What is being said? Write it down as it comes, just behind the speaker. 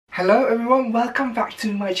Hello everyone, welcome back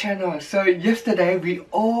to my channel. So yesterday we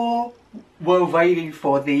all were waiting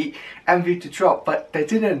for the MV to drop, but they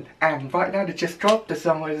didn't, and right now they just dropped. The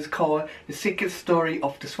song is called The Secret Story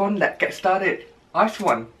of the Swan. Let's get started.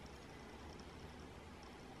 Swan.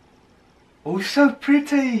 Oh, so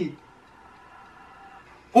pretty.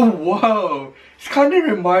 Oh wow, it's kind of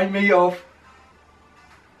remind me of,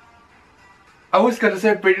 I was gonna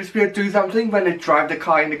say Britney Spears Do Something when they drive the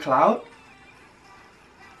car in the cloud.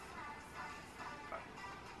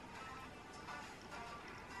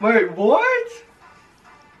 Wait, what?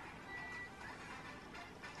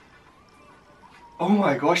 Oh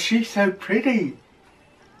my gosh, she's so pretty.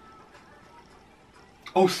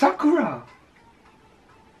 Oh, Sakura.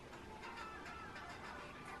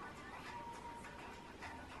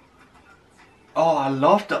 Oh, I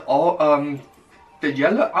love the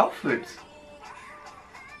yellow outfits.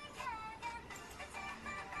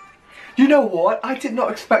 You know what? I did not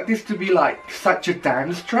expect this to be like such a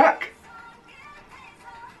dance track.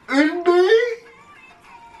 Eunbi?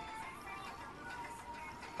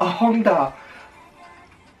 A Honda.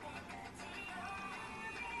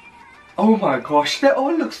 Oh my gosh, they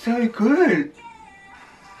all look so good.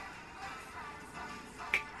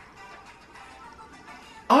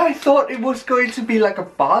 I thought it was going to be like a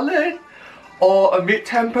ballad or a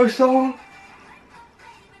mid-tempo song.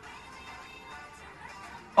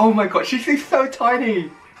 Oh my god, she's so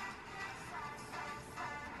tiny.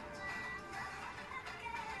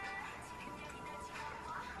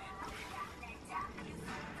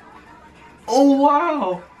 Oh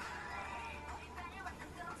wow!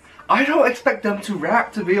 I don't expect them to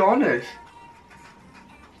rap, to be honest.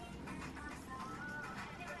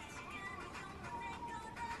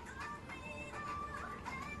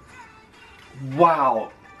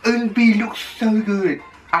 Wow, Eunbi looks so good.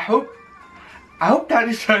 I hope that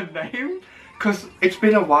is her name, cause it's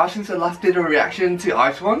been a while since I last did a reaction to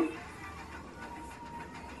Aizwon.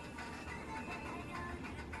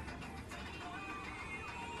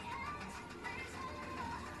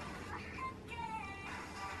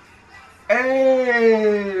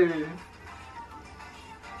 Hey!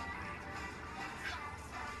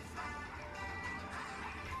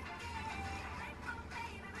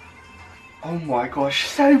 Oh my gosh,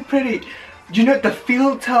 so pretty. You know, the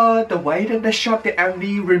filter, the way that they shot the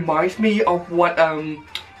MV reminds me of what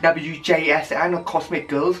WJSN or Cosmic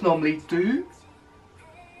Girls normally do.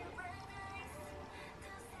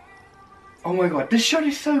 Oh my god, this shot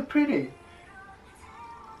is so pretty.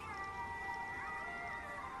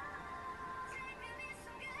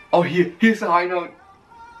 Oh, here's the high note.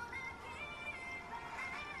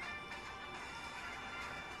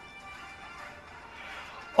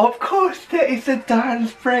 Of course, there is a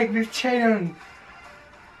dance break with Chaeyeon.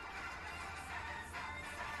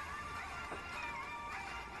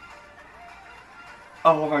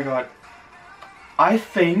 Oh my god. I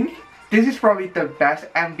think this is probably the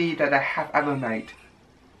best MV that I have ever made.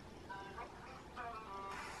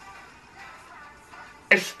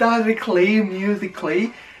 Aesthetically,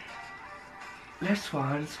 musically. Let's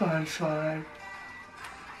Swan, Swan, Swan.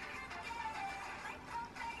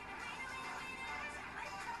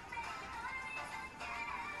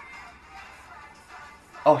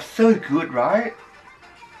 Oh, so good, right?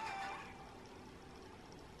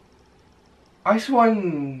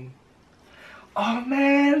 Swan. Oh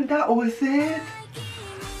man, that was it.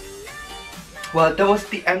 Well, that was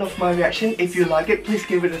the end of my reaction. If you like it, please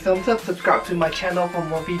give it a thumbs up, subscribe to my channel for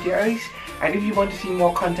more videos, and if you want to see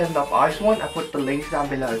more content of Swan, I put the links down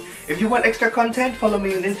below. If you want extra content, follow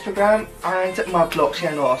me on Instagram and my blog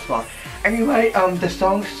channel as well. Anyway, the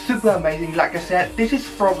song's super amazing. Like I said, this is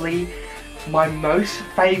probably my most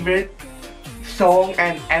favorite song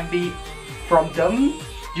and MV from them.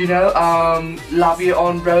 You know, Love You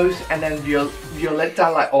on Rose and then Violetta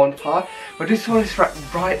like on par. But this one is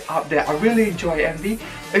right up there. I really enjoy MV.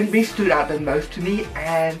 Eunbi stood out the most to me,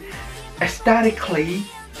 and aesthetically,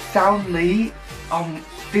 soundly,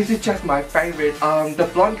 this is just my favorite. The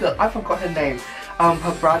blonde girl, I forgot her name.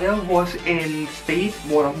 Her brother was in Speed,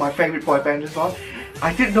 one of my favorite boy bands as well.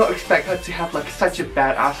 I did not expect her to have like such a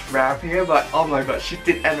badass rap here, but oh my god, she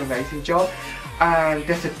did an amazing job. And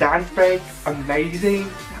there's a dance break, amazing.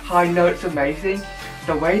 High notes, amazing.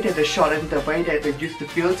 The way that they shot it, the way that they used the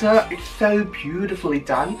filter, it's so beautifully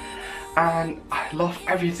done. And I love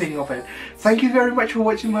everything of it. Thank you very much for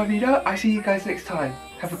watching my video. I see you guys next time.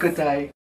 Have a good day.